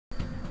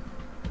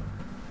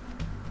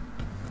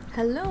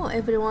Hello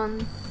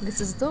everyone,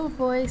 this is Dove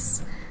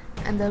Voice,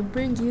 and I'll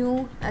bring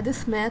you a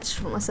deathmatch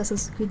from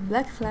Assassin's Creed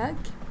Black Flag,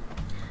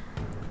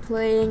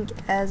 playing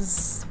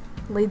as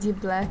Lady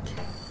Black,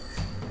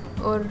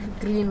 or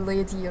Green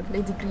Lady, or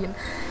Lady Green,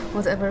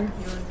 whatever.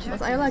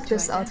 But I like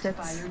this outfit,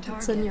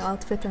 it's a new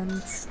outfit and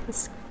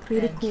it's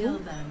really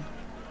cool.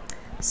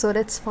 So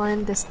let's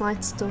find this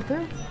Night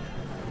Stalker.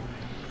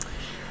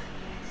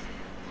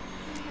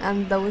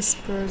 And the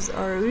whispers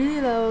are really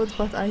loud,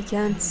 but I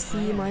can't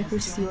see my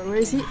pursuer. Where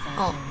is he?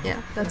 Oh,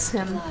 yeah, that's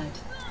him.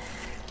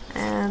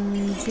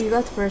 And he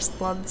got first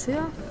blood,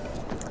 yeah.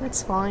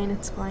 It's fine,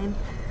 it's fine.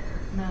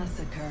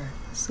 Massacre.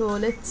 So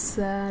let's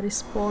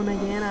respawn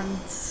again and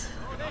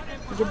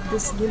get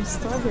this game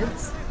started.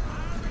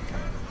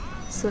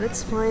 So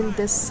let's find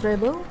this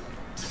rebel,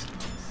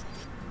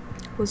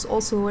 who's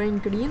also wearing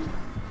green.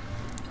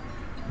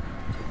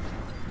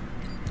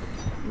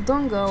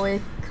 Don't go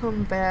away.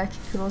 Come back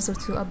closer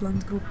to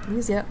Upland group,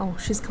 please. Yeah, oh,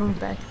 she's coming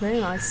back. Very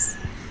nice.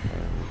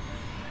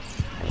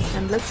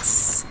 And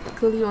let's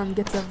kill you and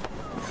get a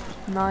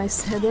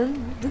nice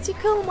hidden. Did you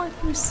kill my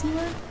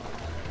pursuer?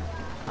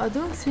 I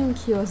don't think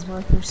he was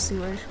my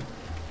pursuer.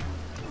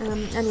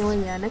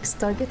 Anyway, yeah, next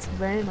target.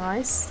 Very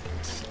nice.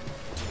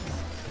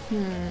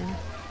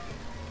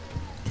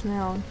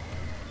 Clown.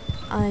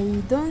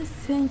 I don't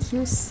think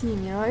you see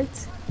me,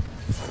 right?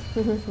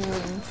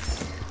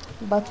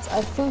 But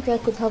I think I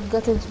could have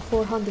gotten to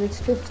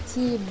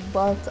 450,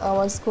 but I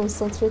was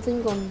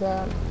concentrating on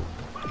the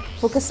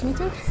focus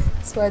meter,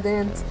 so I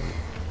didn't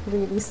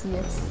really see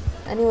it.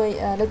 Anyway,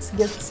 let's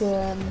get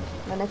the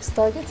next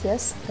target.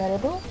 Yes,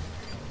 terrible.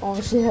 Oh,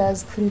 she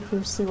has 3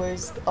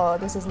 pursuers. Oh,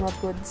 this is not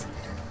good.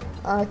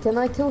 Can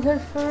I kill her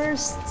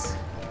first?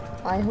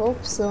 I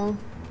hope so.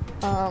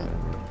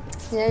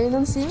 Yeah, you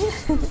don't see me?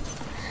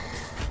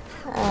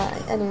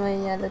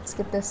 Anyway, yeah, let's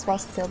get this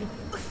fast kill.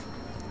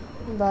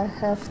 And I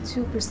have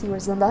 2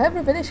 pursuers and I have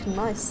revelation,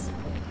 nice.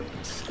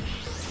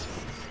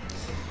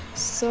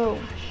 So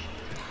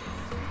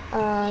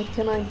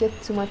can I get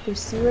to my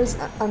pursuers?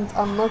 And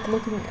I'm not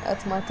looking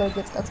at my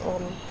target at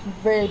all.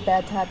 Very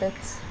bad habit.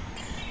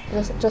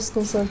 Just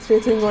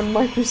concentrating on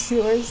my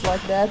pursuers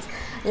like that.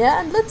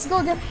 Yeah, and let's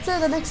go get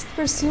the next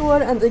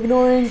pursuer and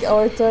ignoring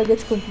our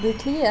target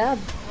completely. Yeah,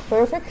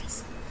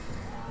 perfect.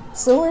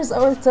 So where's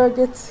our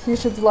target? He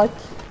should like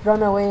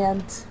run away,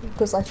 and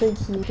because I think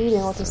he really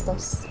noticed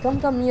us.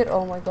 Come here.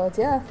 Oh my god,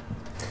 yeah.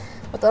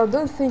 But I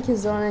don't think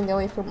he's running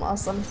away from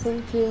us. I'm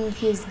thinking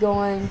he's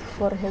going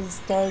for his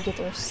target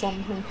or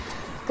something.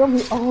 Come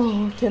here.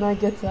 Oh, can I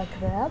get a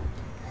grab?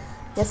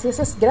 Yes,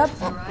 grab.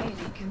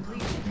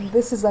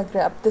 This is a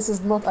grab. This is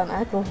not an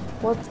aggro.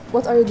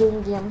 What are you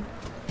doing, game?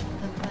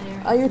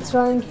 Are you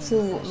trying to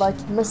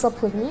like mess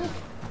up with me?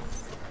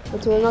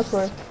 It will not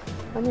work.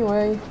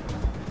 Anyway.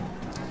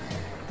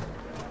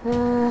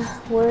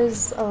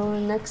 Where's our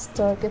next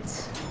target?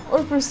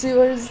 Or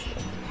pursuers?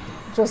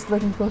 Just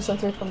let me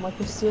concentrate on my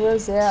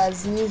pursuers, yeah,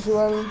 as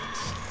usual.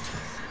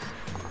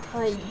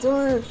 I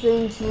don't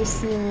think you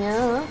see me,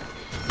 huh?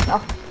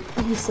 Ah,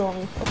 you saw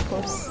me, of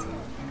course.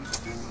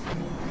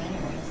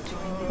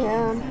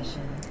 Yeah.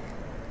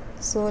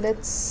 So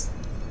let's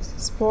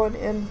spawn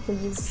in,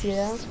 please,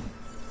 yeah.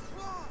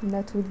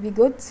 That would be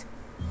good.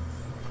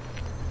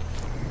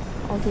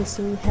 Okay,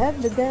 so we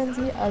have the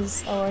dandy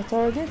as our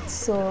target,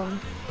 so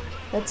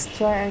let's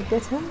try and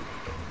get him.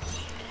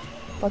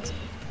 But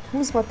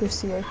who's my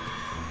pursuer?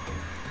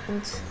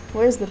 And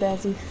where's the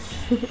dandy?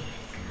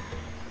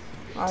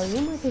 Are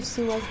you my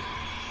pursuer?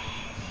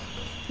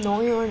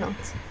 No, you are not.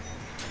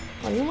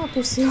 Are you my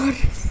pursuer?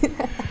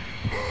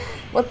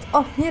 What?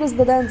 Oh, here is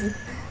the dandy.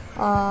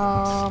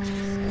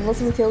 Let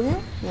me kill you.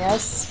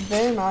 Yes,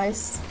 very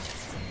nice.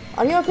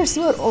 Are you a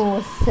pursuer?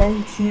 Oh,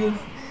 thank you.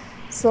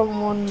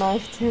 Someone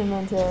knifed him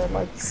and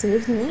like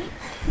saved me.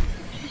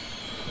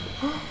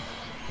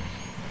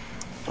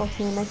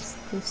 Okay, next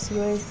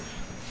pursuer.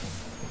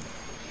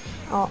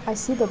 Oh, I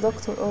see the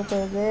doctor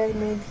over there.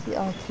 Maybe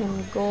I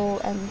can go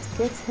and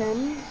get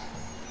him.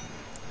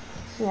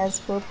 Yes,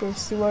 for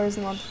pursuers,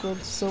 not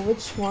good. So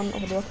which one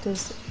of the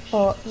doctors?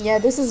 Oh, yeah,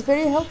 this is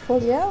very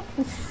helpful, yeah.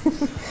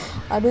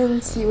 I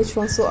didn't see which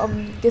one, so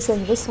I'm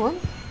guessing this one.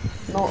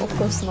 No, of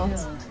course not.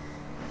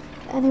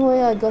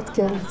 Anyway, I got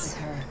killed.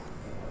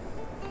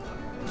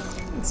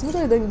 It's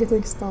better than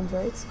getting stunned,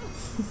 right?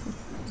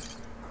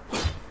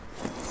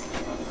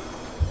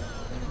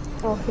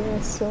 Okay,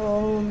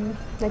 so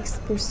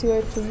next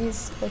pursuer,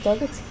 please. Or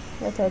target?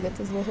 Yeah, target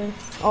is better.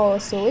 Oh,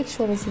 so which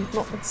one is it?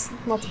 No, it's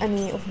not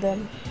any of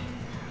them.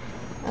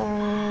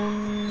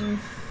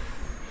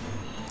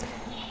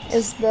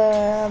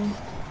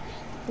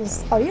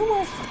 Are you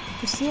my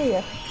pursuer?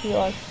 Yeah, you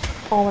are.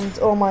 Oh, and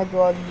oh my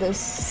god, this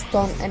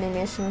stun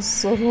animation is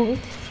so long.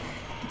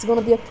 It's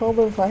gonna be a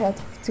problem if I had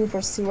 2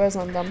 pursuers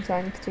and I'm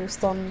trying to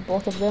stun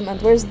both of them.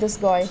 And where's this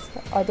guy?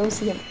 I don't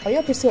see him. Are you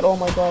a pursuer? Oh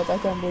my god, I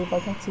can't believe I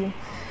got you.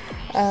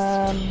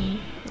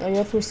 Are you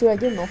a pursuer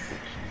again? No.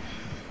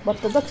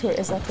 But the doctor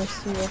is a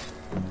pursuer.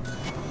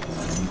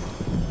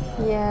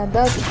 Yeah,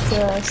 that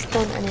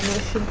stun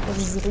animation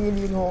is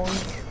really long.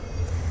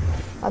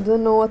 I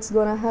don't know what's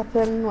gonna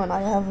happen when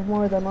I have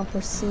more than one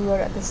pursuer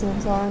at the same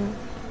time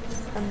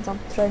and I'm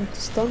trying to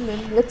stun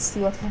them. Let's see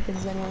what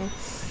happens anyway.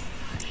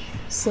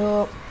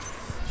 So,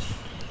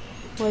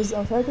 where's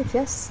our target?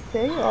 Yes,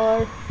 there you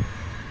are.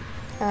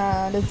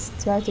 Let's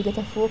try to get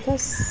a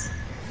focus.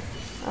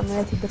 I'm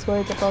a little bit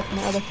worried about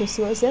my other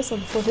pursuers. Yes, on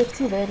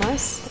 450, very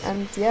nice.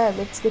 And yeah,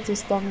 let's get you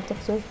stunned,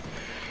 Doctor.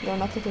 You're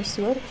not a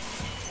pursuer.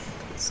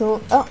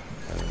 So,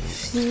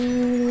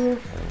 she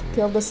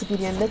killed the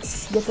civilian.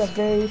 Let's get a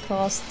very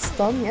fast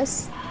stun.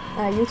 Yes.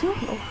 You too?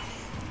 No.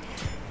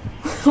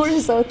 Where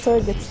is our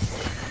target?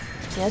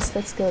 Yes,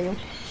 let's kill you.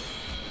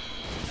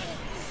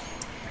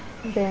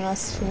 Very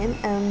nice, Shane.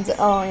 And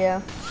oh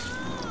yeah.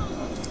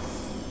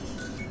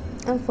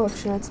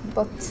 Unfortunate,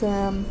 but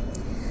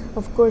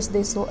of course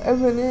they saw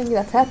everything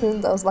that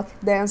happened. I was like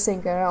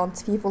dancing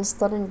around people,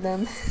 stunning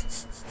them.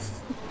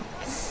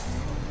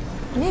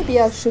 Maybe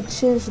I should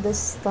change this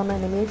stun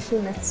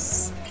animation.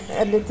 It's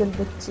a little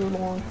bit too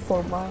long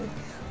for my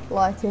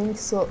liking.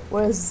 So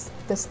where's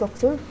this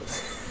doctor?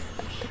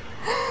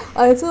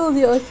 I told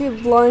you I feel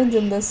blind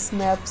in this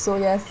map, so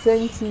yeah,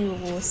 thank you,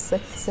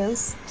 Sixth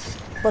Sense.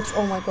 But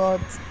oh my god,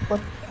 what?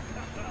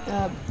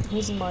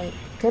 Who's my?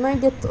 Can I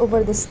get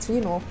over this tree?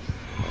 No.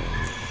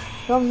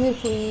 Come here,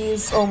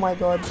 please. Oh my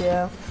god,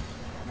 yeah.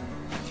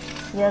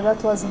 Yeah,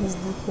 that was his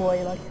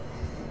decoy, like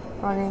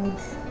running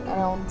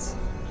around.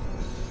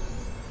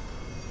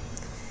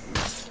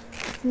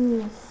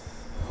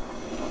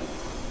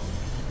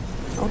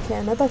 Okay,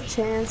 another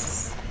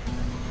chance.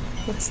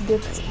 Let's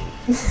get.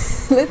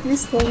 Let me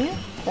stun you.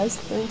 Yes,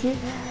 thank you.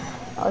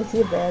 I'll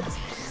keep that.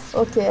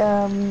 Okay,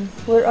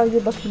 where are you,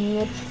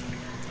 Buccaneer?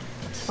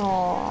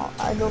 Oh,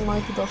 I don't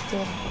like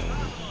Doctor.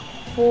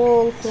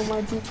 Fall for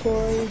my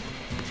decoy.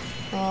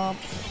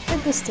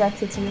 It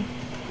distracted you.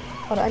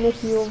 Are any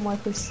of you my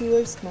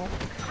pursuers? No.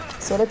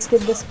 So let's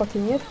get this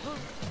Buccaneer.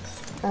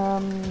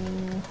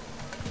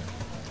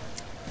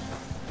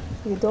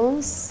 You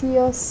don't see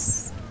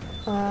us.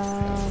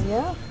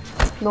 Yeah?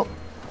 No.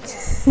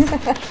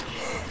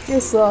 You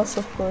saw us,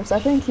 of course. I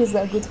think he's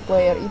a good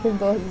player, even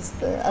though he's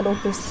a low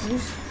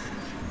prestige.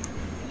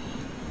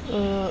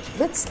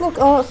 Let's look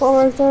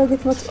for our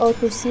target, not our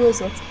pursuers,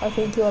 but I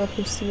think you are a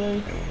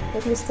pursuer.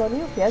 Let me stun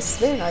you. Yes,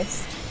 very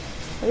nice.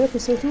 Are you a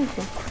pursuer too?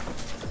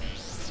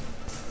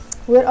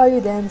 Where are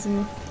you,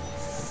 Danzy?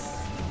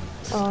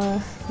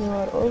 You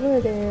are over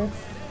there.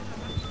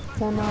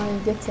 Can I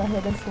get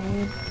ahead from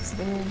you?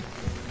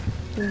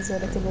 He's a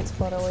little bit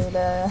far away.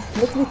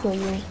 Let me kill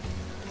you.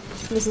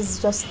 This is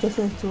just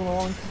taking too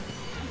long.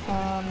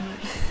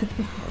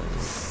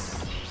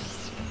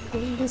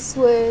 This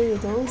way, you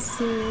don't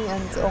see,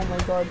 and oh my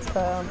god,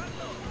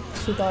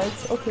 she died.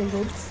 Okay,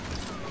 good.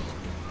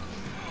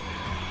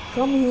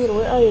 Come here,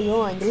 where are you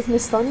going? Let me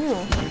stun you.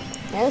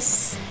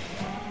 Yes.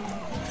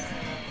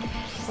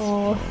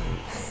 Oh,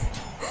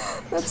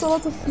 that's a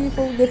lot of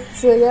people. Get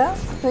yeah,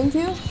 thank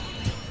you.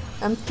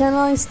 And can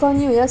I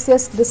stun you? Yes,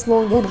 yes. This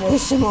long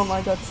animation. Oh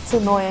my god, it's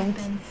annoying.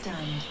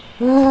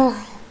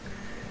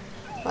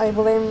 I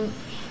blame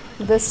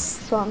this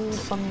stun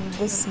on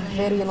this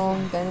very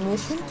long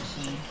animation.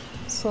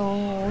 So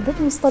let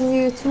me stun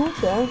you too,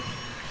 yeah.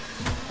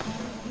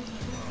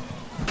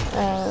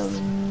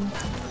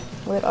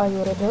 Where are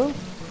you, Rebel?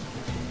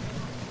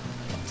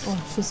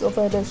 Oh, she's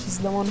over there. She's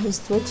the one who's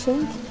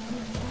twitching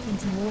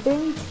and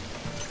moving.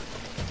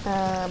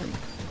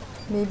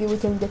 Maybe we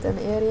can get an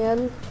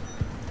aerial.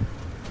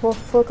 Oh,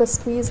 focus,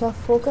 please. Have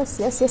focus.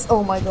 Yes, yes.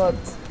 Oh my god,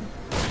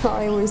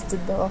 I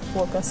wasted the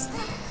focus.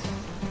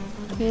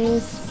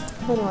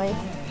 Anyway.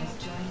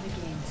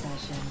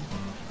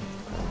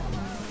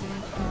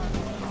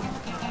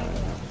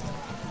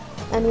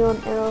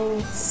 Anyone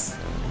else?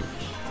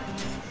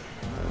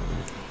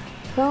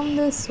 Come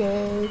this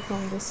way,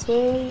 come this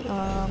way.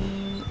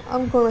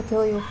 I'm gonna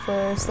kill you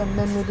first and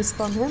then maybe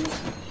stun him.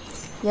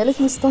 Yeah, let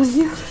me stun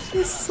you.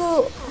 It's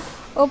so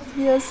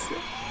obvious.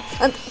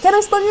 And can I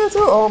stun you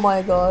too? Oh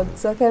my god,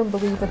 I can't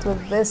believe it.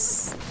 With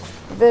this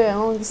very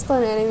long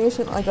stun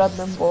animation, I got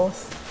them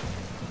both.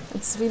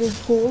 It's really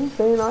cool,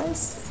 very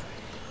nice.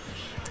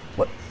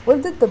 Where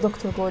did the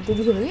doctor go? Did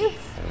he leave?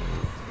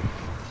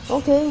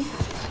 Okay.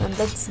 And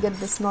let's get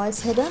this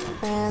nice hidden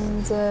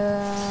and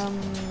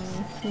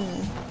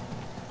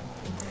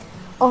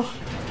oh,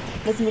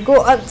 let me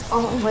go. And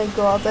oh my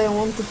god, I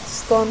wanted to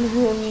stun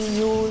him,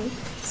 you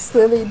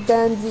silly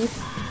dandy.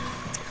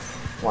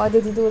 Why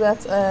did you do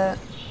that?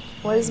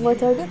 Where is my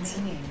target?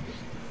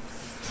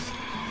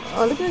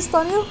 Oh, let me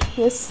stun you.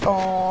 Yes.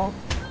 Oh,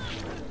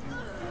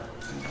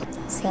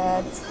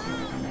 sad.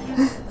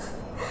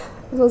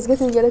 It was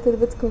getting a little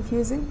bit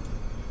confusing.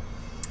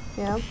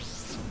 Yeah.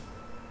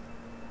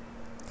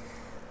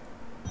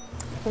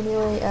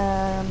 Anyway,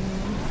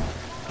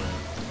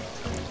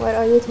 where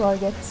are you,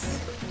 target?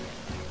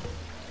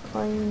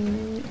 Are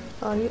you?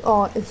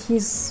 Oh,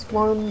 he's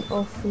one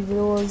of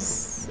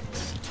those.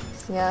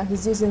 Yeah,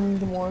 he's using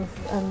the morph,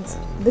 and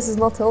this is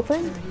not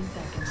helping.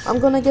 I'm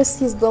gonna guess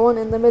he's the one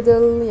in the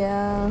middle.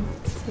 Yeah,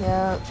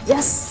 yeah.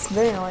 Yes,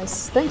 very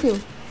nice. Thank you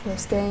for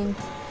staying.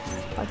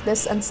 like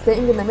this, and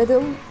staying in the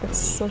middle, it's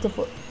sort of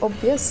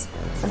obvious.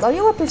 And are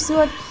you a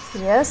pursuer?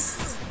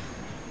 Yes.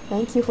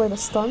 Thank you for the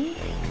stun.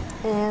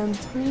 And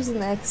who's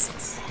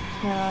next?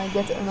 Can I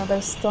get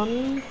another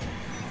stun?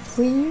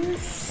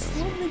 Please?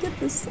 Let me get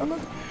this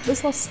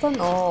last stun.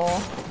 Oh.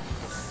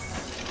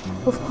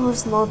 Of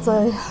course not.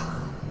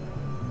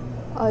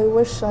 I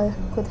wish I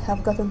could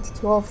have gotten to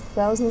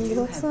 12,000,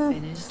 but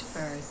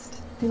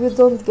you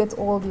don't get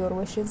all your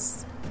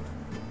wishes.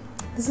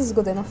 This is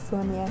good enough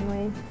for me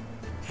anyway.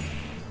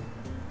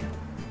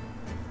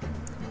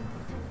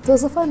 It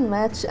was a fun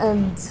match,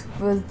 and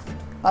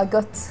I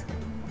got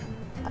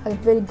a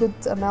very good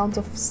amount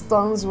of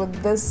stuns with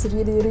this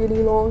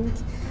really long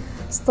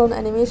stun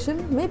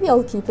animation. Maybe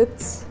I'll keep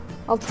it.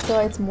 I'll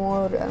try it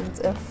more, and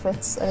if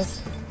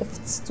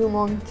it's too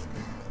long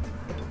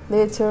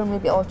later,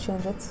 maybe I'll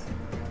change it.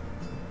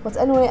 But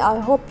anyway, I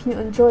hope you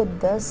enjoyed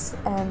this,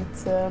 and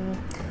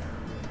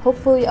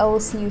hopefully I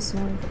will see you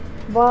soon.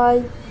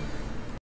 Bye!